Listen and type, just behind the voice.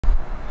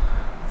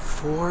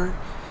4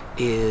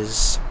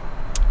 is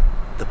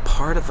the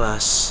part of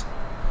us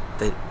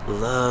that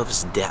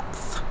loves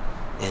depth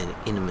and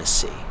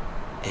intimacy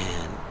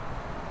and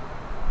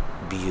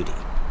beauty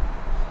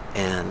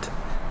and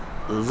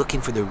looking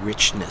for the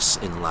richness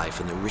in life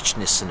and the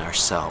richness in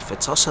ourselves.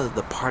 It's also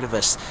the part of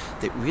us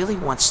that really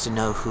wants to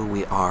know who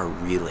we are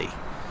really,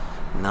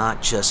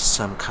 not just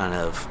some kind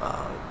of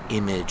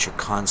image or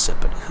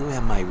concept, but who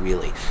am I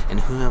really,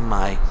 and who am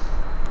I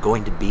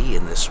going to be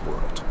in this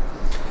world.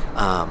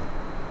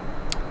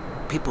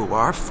 People who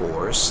are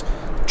 4s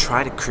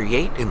try to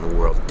create in the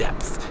world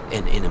depth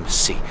and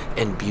intimacy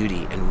and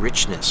beauty and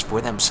richness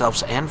for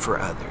themselves and for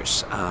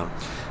others.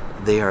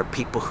 They are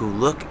people who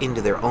look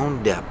into their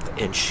own depth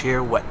and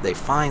share what they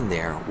find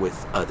there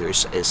with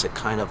others as a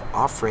kind of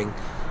offering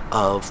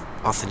of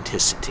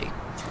authenticity,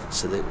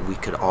 so that we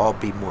could all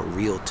be more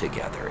real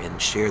together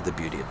and share the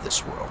beauty of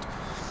this world.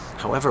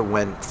 However,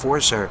 when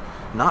 4s are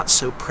not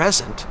so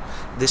present,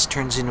 this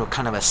turns into a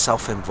kind of a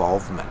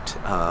self-involvement,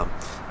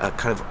 a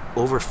kind of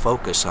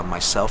over-focus on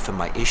myself and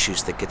my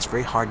issues that gets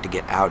very hard to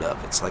get out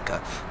of. It's like a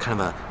kind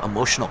of a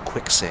emotional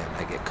quicksand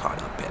I get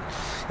caught up in.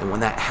 And when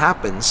that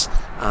happens,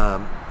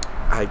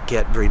 I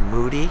get very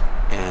moody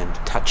and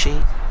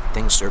touchy.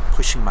 Things are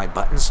pushing my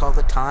buttons all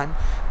the time,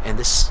 and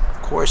this,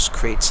 of course,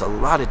 creates a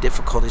lot of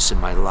difficulties in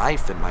my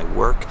life and my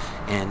work,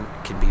 and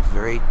can be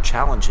very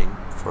challenging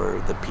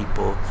for the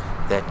people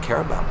that care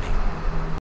about me.